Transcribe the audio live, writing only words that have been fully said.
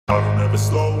I don't ever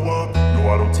slow up,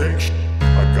 no I don't take shit.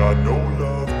 I got no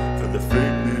love for the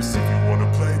fakeness. If you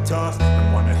wanna play tough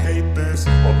and wanna hate this,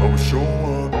 I'll always show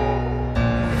up.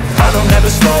 I don't ever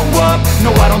slow up,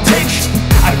 no I don't take shit.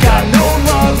 I got no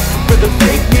love for the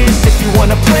fakeness. If you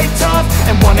wanna play tough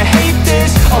and wanna hate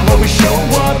this, I'll always show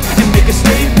up and make a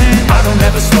statement. I don't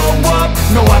ever slow up,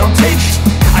 no I don't take shit.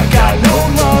 I got no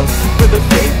love for the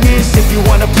fakeness. If you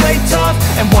wanna play tough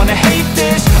and wanna hate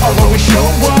this, I'll always show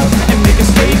up and make a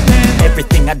statement.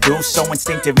 Everything I do so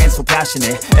instinctive and so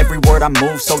passionate. Every word I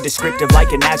move so descriptive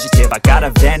like an adjective. I got a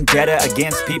vendetta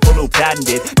against people who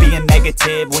patented being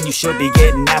negative when you should be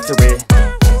getting after it.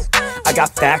 I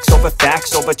got facts over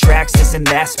tracks, this and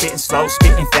that. Spitting slow,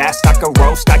 spitting fast, I could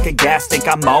roast, I could gas. Think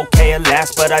I'm okay at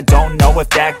last, but I don't know if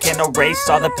that can erase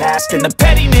all the past. And the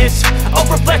pettiness, a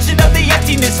reflection of the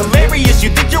emptiness. Hilarious, you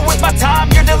think you're worth my time,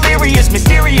 you're delirious.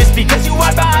 Mysterious, because you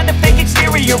hide behind a fake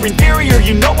exterior. Inferior,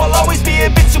 you know I'll always be a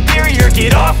bit superior.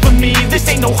 Get off of me, this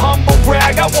ain't no humble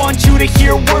brag. I want you to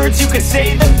hear words, you can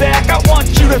say them back. I want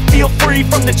you to feel free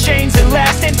from the chains that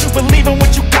last, and to believe in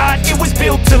what you got, it was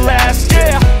built to last,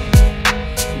 yeah.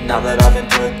 Now that I've been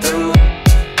put through,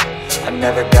 I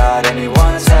never got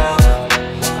anyone's help.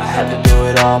 I had to do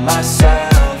it all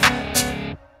myself.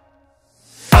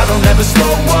 I don't ever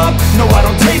slow up, no I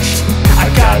don't take shit.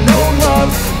 I got no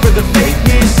love for the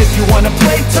fakeness. If you wanna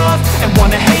play tough and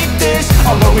wanna hate this,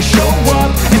 I'll always show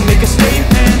up and make a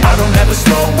statement. I don't ever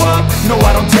slow up, no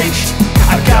I don't take shit.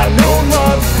 I got no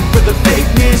love for the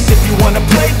fakeness. If you wanna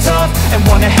play tough and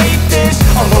wanna hate this,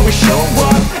 I'll always show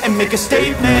up and make a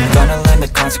statement. Gonna learn the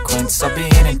consequence of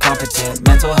being incompetent.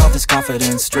 Mental health is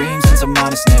confidence, dreams and some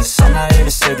modestness. I'm not here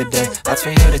to save the day, that's for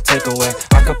you to take away.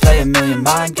 I could play a million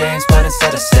mind games, but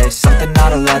instead I say something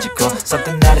not illogical,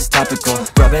 something that is topical.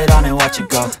 Rub it on and watch it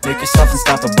go, make yourself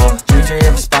unstoppable. Dreams are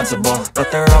irresponsible,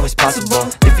 but they're always possible.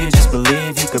 If you just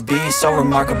believe, you could be so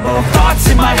remarkable. Thoughts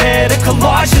in my head, a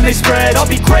collage and they spread. I'll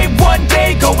be great one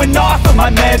day, going off of my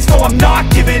meds. No, I'm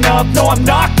not giving up, no, I'm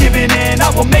not giving in.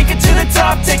 I will make it to the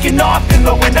top, taking off in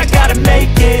the wind. I gotta make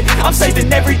it, I'm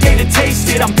saving every day to taste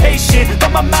it. I'm patient,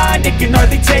 but my mind, it can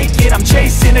hardly take it. I'm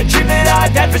chasing a dream that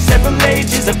I've had for several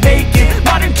ages. A vacant,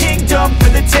 modern kingdom for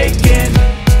the taking.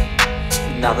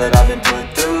 Now that I've been put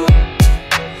through,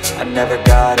 I never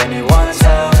got anyone's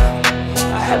help.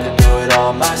 I had to do it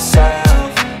all myself.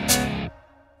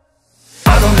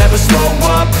 I don't ever slow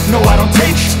up, no I don't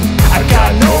take shit. I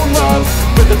got no love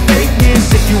for the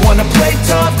fakeness. If you wanna play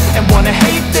tough and wanna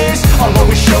hate this, I'll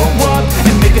always show up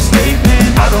and make a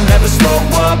statement. I don't ever slow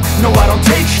up, no I don't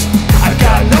take shit. I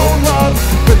got no love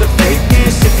for the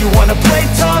fakeness. If you wanna play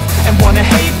tough and wanna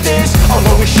hate this, I'll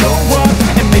always show up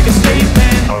and make a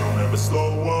statement. I don't ever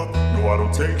slow up, no I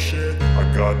don't take shit. I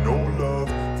got no love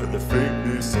for the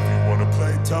fakeness. If you wanna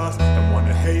play tough and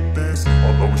wanna hate this,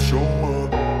 I'll always show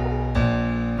up.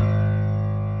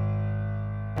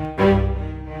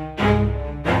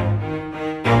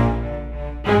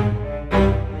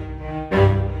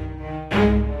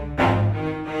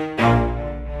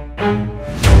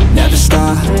 Never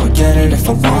stop, I'll get it if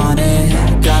I want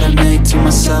it. Gotta make to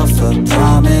myself a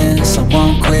promise. I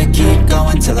won't quit, keep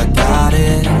going till I got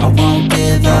it. I won't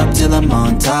give up till I'm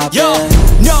on top. Yo,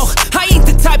 no, I ain't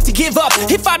the type to give up.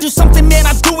 If I do something, man,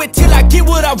 I do it till I get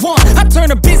what I want. I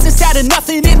turn a business out of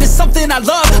nothing into something I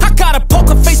love. I got a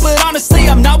poker face, but honestly,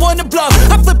 I'm not one to bluff.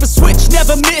 I flip a switch,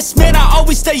 never miss, man, I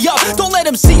always stay up. Don't let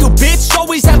them see you, bitch,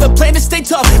 always have a plan to stay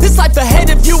tough. This life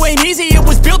ahead of you ain't easy, it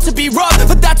was built to be rough.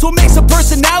 But that's what makes a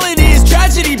personality, is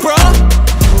tragedy, bruh.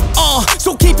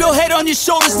 So keep your head on your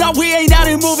shoulders. Now we ain't out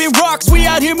here moving rocks, we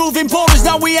out here moving boulders.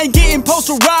 Now we ain't getting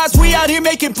posterized, we out here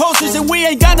making posters. And we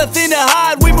ain't got nothing to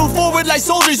hide, we move forward like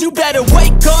soldiers. You better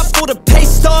wake up for the pay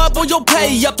stub, or you'll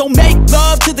pay up. Don't make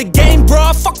love to the game,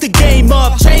 bruh, fuck the game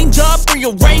up. Change up,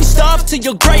 rearrange stuff to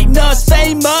your greatness.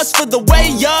 Famous for the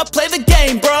way up, play the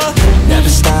game, bruh. Never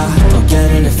stop, I'll get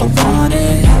it if I want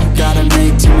it. Gotta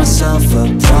make to myself a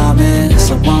promise.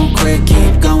 I won't quit,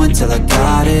 keep going till I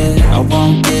got it. I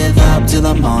won't give up till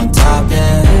I'm on top,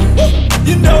 yeah.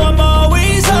 You know I'm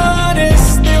always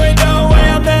honest, there ain't no way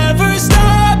I'm ever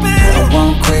stopping. I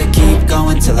won't quit, keep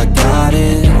going till I got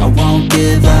it. I won't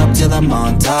give up till I'm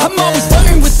on top, I'm always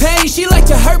flirting with pain, she like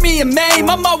to hurt me and maim.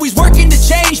 I'm always working to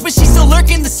change, but she's still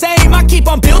lurking the same. I keep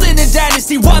on building a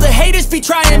dynasty while the haters be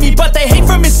trying me. But they hate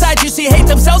from inside, you see, hate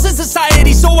themselves in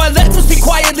society. So I let them speak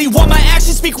quietly while my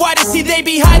actions speak wider. See, they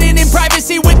be hiding in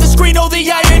privacy with the screen, oh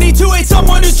the irony. To hate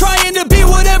someone who's trying to be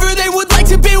whatever they would like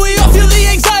to be. We all feel the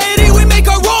anxiety, we make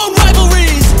our own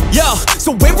rivalries. Yo,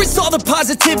 so where is all the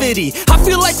positivity? positivity. I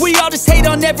feel like we all just hate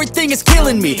on everything, it's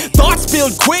killing me. Thoughts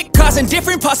build quick, causing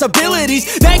different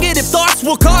possibilities. Negative thoughts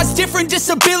will cause different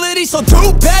disabilities. So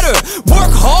do better,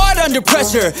 work hard under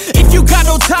pressure. If you got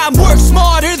no time, work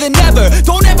smarter than ever.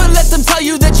 Don't ever let them tell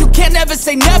you that you can't never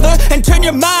say never. And turn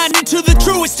your mind into the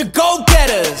truest to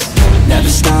go-getters. Never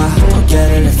stop, I'll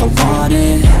get it if I want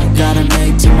it. Gotta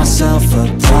make to myself a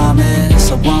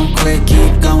promise. I won't quit,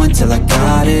 keep going till I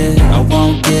got it. I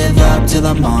won't give up till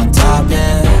I'm on top,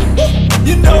 yeah.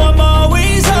 You know I'm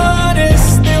always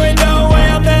honest. There ain't no way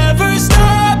I'm ever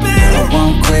stopping. I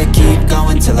won't quit, keep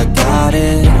going till I got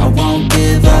it. I won't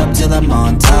give up till I'm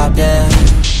on top, yeah.